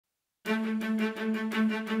This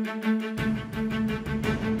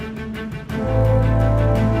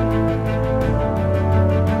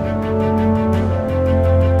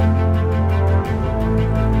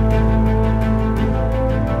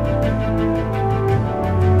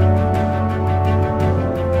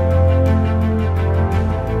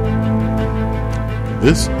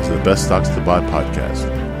is the Best Stocks to Buy podcast.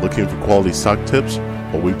 Looking for quality stock tips?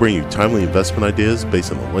 Well, we bring you timely investment ideas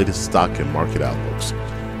based on the latest stock and market outlooks.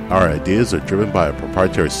 Our ideas are driven by a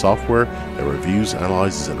proprietary software that reviews,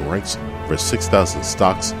 analyzes, and ranks over 6,000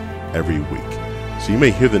 stocks every week. So you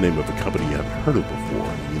may hear the name of a company you haven't heard of before.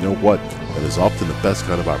 And you know what? That is often the best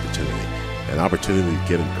kind of opportunity. An opportunity to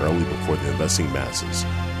get in early before the investing masses.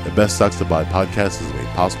 The Best Stocks to Buy podcast is made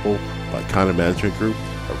possible by Conner Management Group,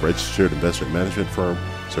 a registered investment management firm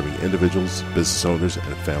serving individuals, business owners,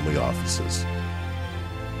 and family offices.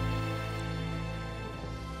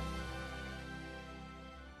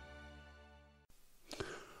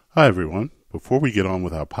 Hi, everyone. Before we get on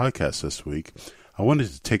with our podcast this week, I wanted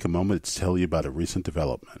to take a moment to tell you about a recent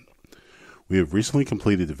development. We have recently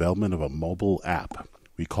completed development of a mobile app.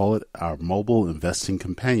 We call it our Mobile Investing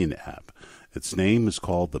Companion app. Its name is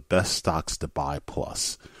called the Best Stocks to Buy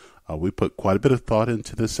Plus. We put quite a bit of thought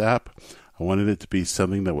into this app. I wanted it to be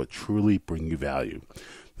something that would truly bring you value.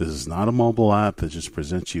 This is not a mobile app that just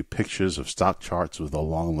presents you pictures of stock charts with a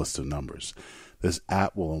long list of numbers. This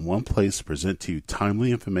app will in one place present to you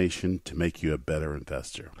timely information to make you a better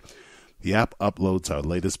investor. The app uploads our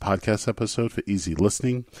latest podcast episode for easy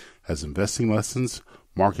listening, has investing lessons,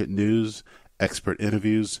 market news, expert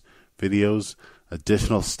interviews, videos,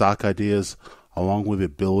 additional stock ideas, along with the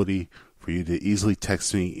ability for you to easily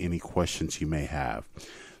text me any questions you may have.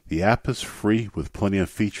 The app is free with plenty of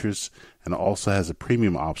features and also has a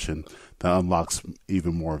premium option that unlocks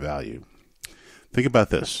even more value. Think about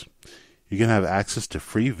this. You can have access to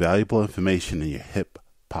free, valuable information in your hip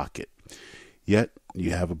pocket. Yet,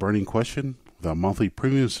 you have a burning question? With our monthly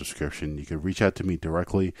premium subscription, you can reach out to me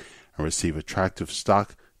directly and receive attractive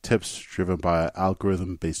stock tips driven by an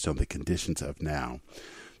algorithm based on the conditions of now.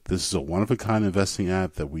 This is a one-of-a-kind investing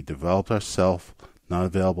app that we developed ourselves, not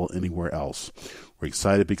available anywhere else. We're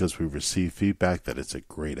excited because we've received feedback that it's a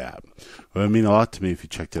great app. It would mean a lot to me if you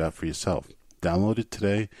checked it out for yourself. Download it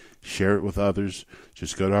today, share it with others.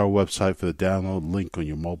 Just go to our website for the download link on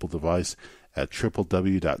your mobile device at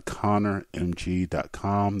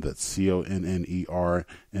www.connermg.com. That's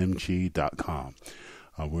CONNERMG.com.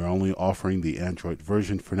 We're only offering the Android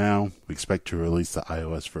version for now. We expect to release the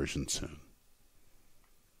iOS version soon.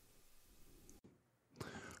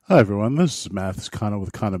 Hi, everyone. This is Mathis Conner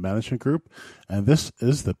with Conner Management Group, and this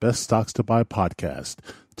is the Best Stocks to Buy podcast.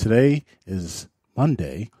 Today is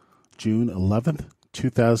Monday, June 11th,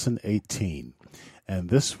 2018, and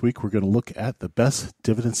this week we're going to look at the best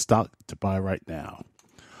dividend stock to buy right now.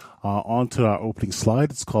 On to our opening slide.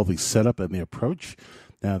 It's called the Setup and the Approach.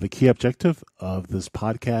 Now, the key objective of this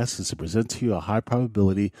podcast is to present to you a high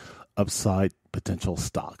probability upside potential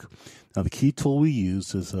stock. Now, the key tool we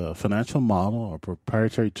use is a financial model or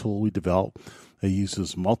proprietary tool we developed that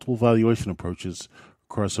uses multiple valuation approaches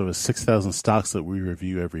across over 6,000 stocks that we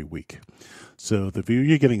review every week. So the view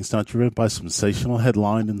you're getting is not driven by some sensational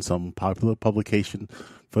headline in some popular publication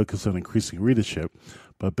focused on increasing readership,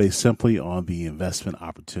 but based simply on the investment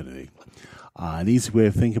opportunity. An easy way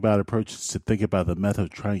of thinking about approach is to think about the method of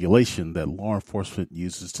triangulation that law enforcement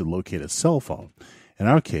uses to locate a cell phone. In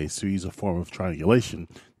our case, we use a form of triangulation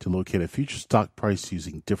to locate a future stock price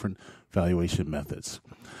using different valuation methods.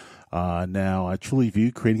 Now, I truly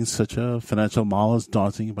view creating such a financial model as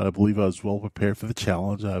daunting, but I believe I was well prepared for the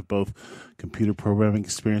challenge. I have both computer programming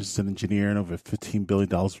experience as an engineer and over $15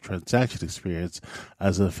 billion of transaction experience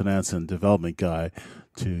as a finance and development guy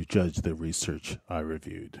to judge the research I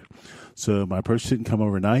reviewed. So my approach didn't come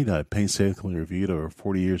overnight. I painstakingly reviewed over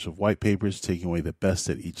 40 years of white papers, taking away the best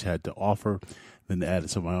that each had to offer, then added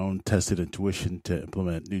some of my own tested intuition to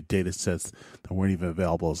implement new data sets that weren't even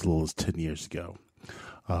available as little as 10 years ago.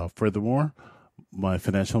 Furthermore, my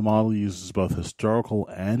financial model uses both historical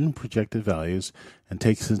and projected values and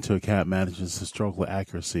takes into account management's historical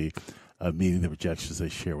accuracy of meeting the projections they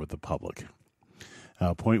share with the public.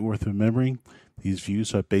 A point worth remembering, these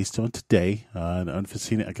views are based on today. An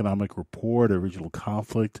unforeseen economic report, a regional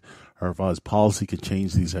conflict, or revised policy can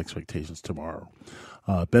change these expectations tomorrow.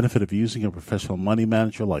 Benefit of using a professional money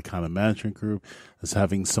manager like Conner Management Group is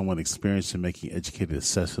having someone experienced in making educated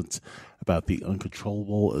assessments about the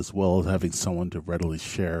uncontrollable, as well as having someone to readily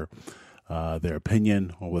share their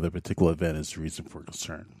opinion on whether a particular event is the reason for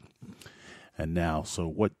concern. And now, so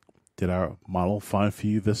what did our model find for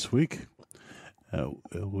you this week?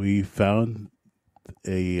 We found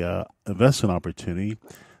a investment opportunity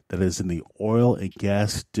that is in the oil and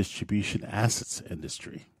gas distribution assets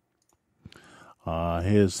industry.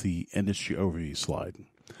 Here's the industry overview slide.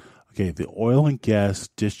 Okay, the oil and gas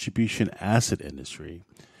distribution asset industry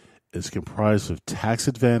is comprised of tax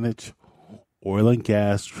advantage, oil and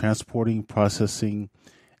gas transporting, processing,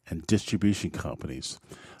 and distribution companies.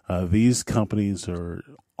 These companies are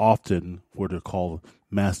often what are called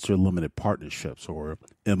master limited partnerships, or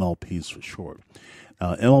MLPs for short.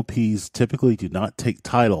 MLPs typically do not take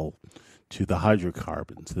title to the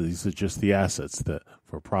hydrocarbons. These are just the assets that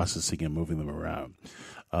for processing and moving them around.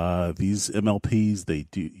 These MLPs, they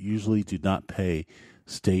usually do not pay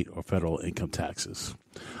state or federal income taxes.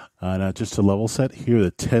 Now, just to level set, here are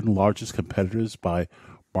the 10 largest competitors by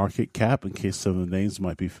market cap, in case some of the names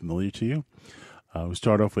might be familiar to you. We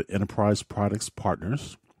start off with Enterprise Products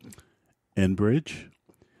Partners, Enbridge,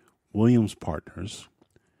 Williams Partners,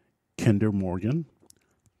 Kinder Morgan,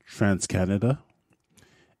 TransCanada,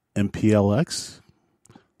 MPLX,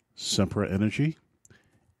 Sempra Energy,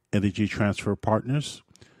 Energy Transfer Partners,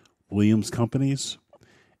 Williams Companies,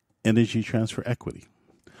 Energy Transfer Equity.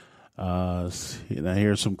 Now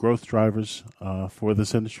here are some growth drivers for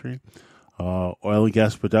this industry. Oil and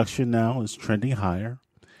gas production now is trending higher,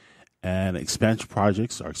 and expansion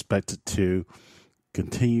projects are expected to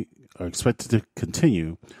continue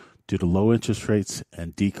due to low interest rates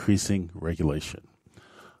and decreasing regulation.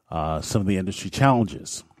 Some of the industry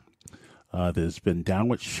challenges. There's been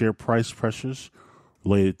downward share price pressures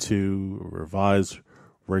related to revised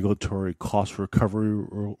regulatory cost recovery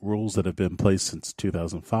rules that have been in place since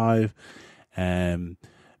 2005, and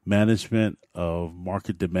management of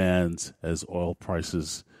market demands as oil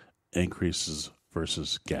prices increases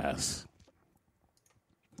versus gas.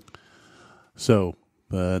 So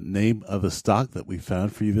the name of the stock that we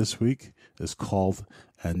found for you this week is called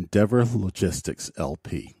Andeavor Logistics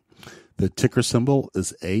L.P. The ticker symbol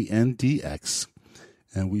is ANDX,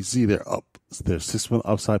 and we see their 6-month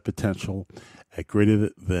upside potential at greater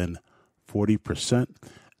than 40%,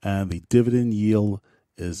 and the dividend yield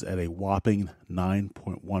is at a whopping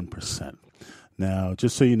 9.1%. Now,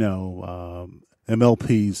 just so you know,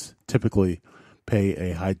 MLPs typically pay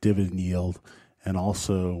a high dividend yield, and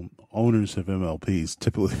also owners of MLPs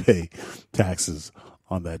typically pay taxes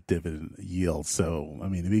on that dividend yield. So, I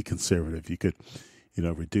mean, to be conservative, you could,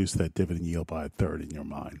 reduce that dividend yield by a third in your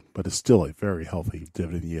mind, but it's still a very healthy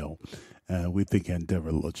dividend yield. And we think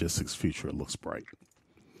Andeavor Logistics' future looks bright.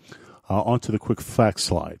 On to the quick facts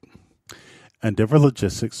slide. Andeavor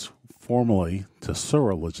Logistics, formerly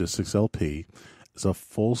Tesoro Logistics L.P., is a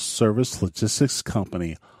full-service logistics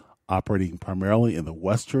company operating primarily in the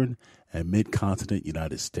western and mid-continent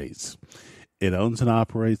United States. It owns and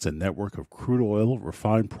operates a network of crude oil,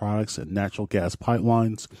 refined products, and natural gas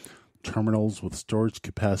pipelines, terminals with storage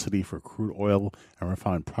capacity for crude oil and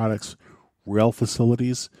refined products, rail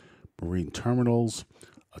facilities, marine terminals,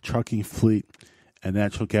 a trucking fleet, and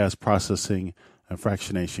natural gas processing and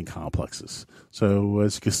fractionation complexes. So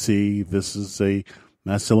as you can see, this is a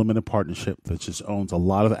master limited partnership that just owns a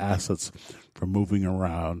lot of assets for moving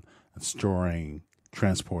around and storing,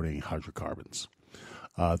 transporting hydrocarbons.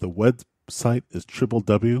 The website is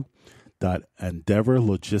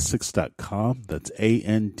www.andeavorlogistics.com. That's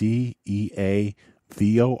ANDEAVOR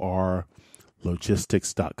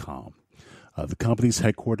logistics.com. The company's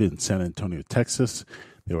headquartered in San Antonio, Texas.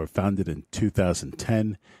 They were founded in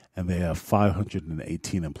 2010, and they have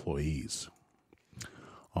 518 employees.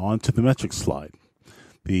 On to the metrics slide.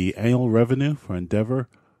 The annual revenue for Andeavor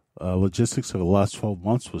Logistics over the last 12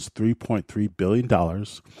 months was $3.3 billion.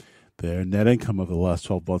 Their net income over the last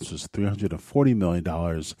 12 months was $340 million,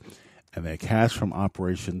 and their cash from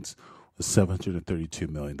operations was $732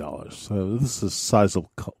 million. So this is a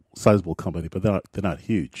sizable company, but they're not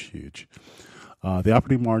huge. The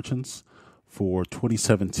operating margins for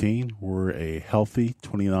 2017 were a healthy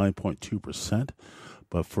 29.2%,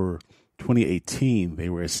 but for 2018 they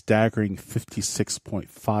were a staggering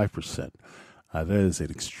 56.5%. That is an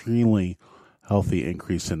extremely healthy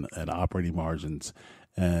increase in operating margins,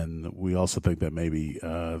 and we also think that maybe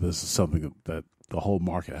this is something that the whole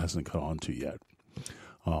market hasn't caught on to yet.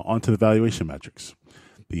 On to the valuation metrics.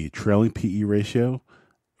 The trailing PE ratio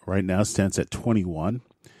right now stands at 21,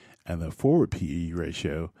 and the forward PE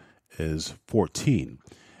ratio is 14.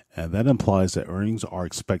 And that implies that earnings are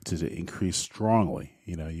expected to increase strongly.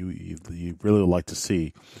 You really would like to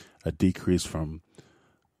see a decrease from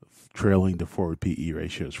trailing to forward PE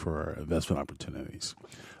ratios for our investment opportunities.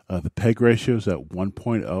 The PEG ratio is at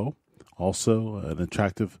 1.0, also an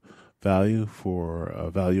attractive value for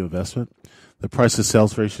a value investment. The price to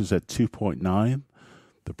sales ratio is at 2.9.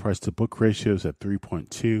 The price-to-book ratio is at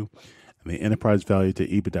 3.2, and the enterprise value to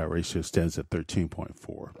EBITDA ratio stands at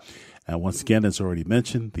 13.4. And once again, as already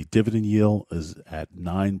mentioned, the dividend yield is at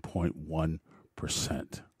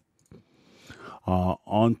 9.1%.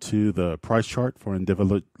 On to the price chart for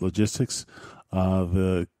Andeavor Logistics.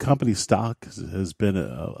 The company stock has been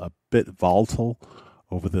a bit volatile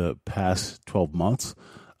over the past 12 months.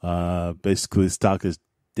 Basically, the stock is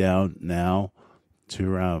down now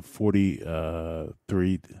to around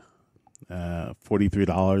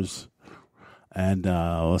 $43. And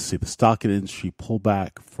let's see, the stock and industry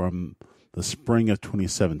pullback from the spring of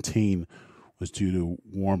 2017 was due to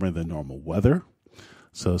warmer than normal weather.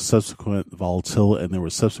 So subsequent volatility, and there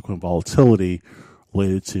was subsequent volatility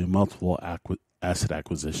related to multiple asset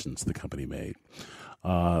acquisitions the company made.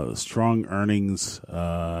 Strong earnings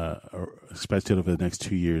expected over the next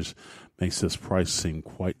 2 years makes this price seem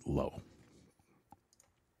quite low.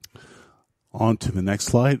 On to the next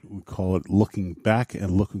slide. We call it looking back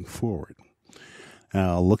and looking forward.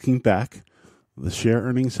 Looking back, the share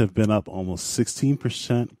earnings have been up almost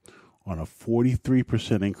 16% on a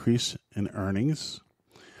 43% increase in earnings.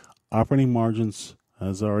 Operating margins,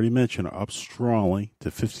 as I already mentioned, are up strongly to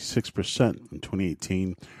 56% in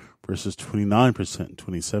 2018 versus 29% in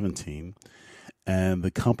 2017. And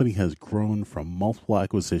the company has grown from multiple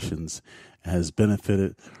acquisitions and has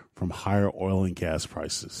benefited from higher oil and gas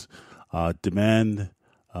prices. From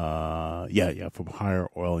higher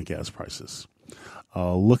oil and gas prices.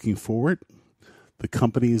 Looking forward, the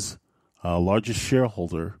company's largest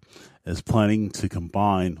shareholder is planning to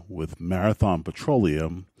combine with Marathon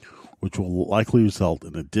Petroleum, which will likely result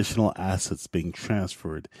in additional assets being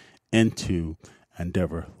transferred into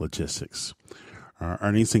Andeavor Logistics.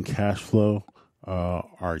 Earnings and cash flow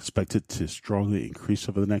are expected to strongly increase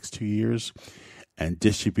over the next 2 years, and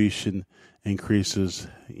distribution increases,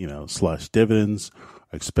 / dividends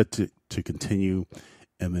are expected to continue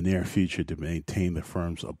in the near future to maintain the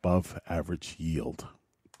firm's above average yield.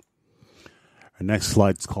 Our next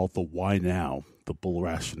slide is called the why now, the bull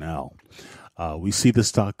rationale. We see the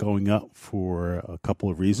stock going up for a couple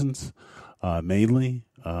of reasons, mainly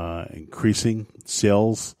increasing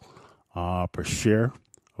sales per share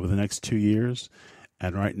over the next 2 years.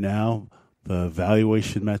 And right now, the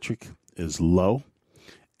valuation metric is low,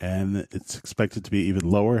 and it's expected to be even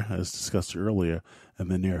lower, as discussed earlier, in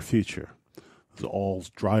the near future. Those are all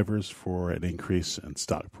drivers for an increase in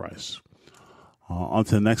stock price. On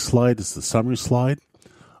to the next slide is the summary slide.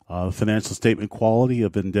 Financial statement quality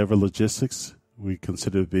of Andeavor Logistics we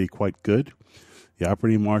consider to be quite good. The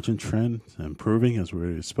operating margin trend improving, as we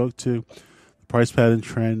already spoke to. The price pattern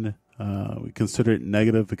trend, we consider it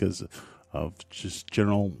negative because of just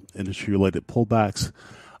general industry-related pullbacks.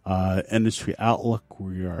 Industry outlook,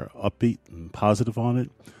 we are upbeat and positive on it.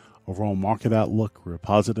 Overall market outlook, we're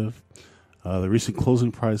positive. The recent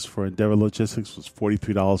closing price for Andeavor Logistics was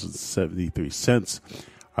 $43.73.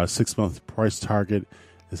 Our 6-month price target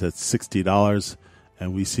is at $60,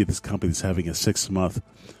 and we see this company as having a 6-month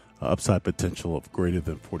upside potential of greater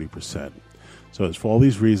than 40%. So it's for all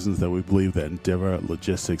these reasons that we believe that Andeavor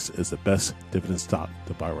Logistics is the best dividend stock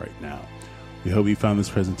to buy right now. We hope you found this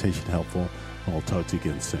presentation helpful, and we'll talk to you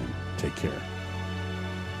again soon. Take care.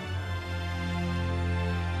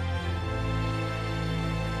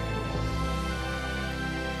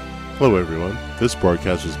 Hello everyone, this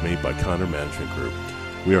broadcast was made by Connor Management Group.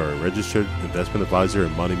 We are a registered investment advisor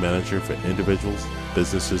and money manager for individuals,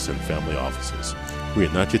 businesses, and family offices. We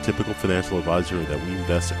are not your typical financial advisor in that we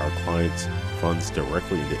invest our clients' funds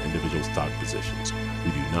directly into individual stock positions. We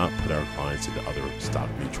do not put our clients into other stock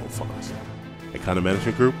mutual funds. At Connor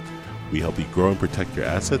Management Group, we help you grow and protect your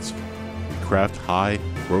assets. We craft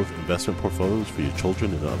high-growth investment portfolios for your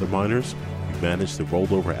children and other minors. We manage the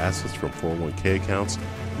rolled over assets from 401k accounts.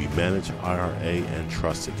 We manage IRA and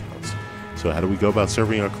trust accounts. So how do we go about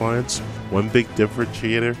serving our clients? One big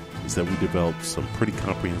differentiator is that we developed some pretty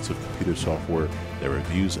comprehensive computer software that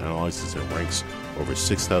reviews, analyzes, and ranks over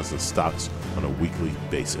 6,000 stocks on a weekly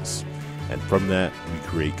basis. And from that, we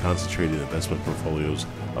create concentrated investment portfolios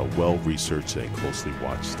of well-researched and closely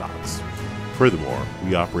watched stocks. Furthermore,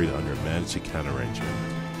 we operate under a managed account arrangement,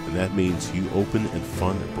 and that means you open and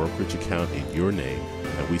fund a brokerage account in your name,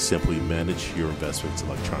 and we simply manage your investments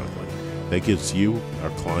electronically. That gives you,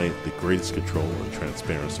 our client, the greatest control and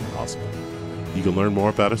transparency possible. You can learn more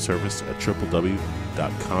about our service at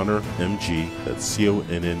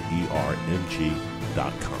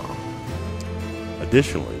www.connormg.com.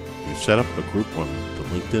 Additionally, we've set up a group on the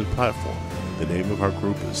LinkedIn platform. The name of our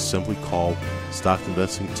group is simply called Stock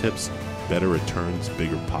Investing Tips, Better Returns,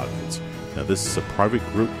 Bigger Pockets. Now, this is a private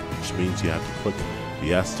group, which means you have to click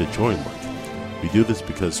the Ask to Join link. We do this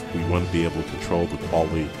because we want to be able to control the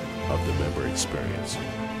quality of the member experience.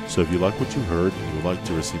 So if you like what you heard and you would like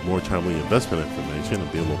to receive more timely investment information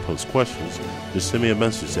and be able to post questions, just send me a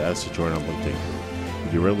message to ask to join our LinkedIn group. You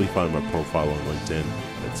can readily find my profile on LinkedIn.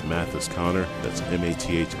 It's Mathis Conner. That's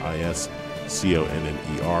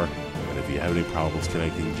MATHISCONNER. And if you have any problems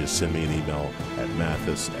connecting, just send me an email at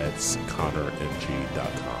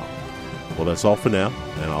mathis@connermg.com. Well, that's all for now,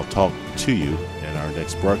 and I'll talk to you in our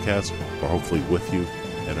next broadcast, or hopefully with you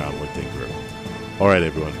in our LinkedIn group. All right,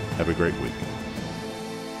 everyone. Have a great week.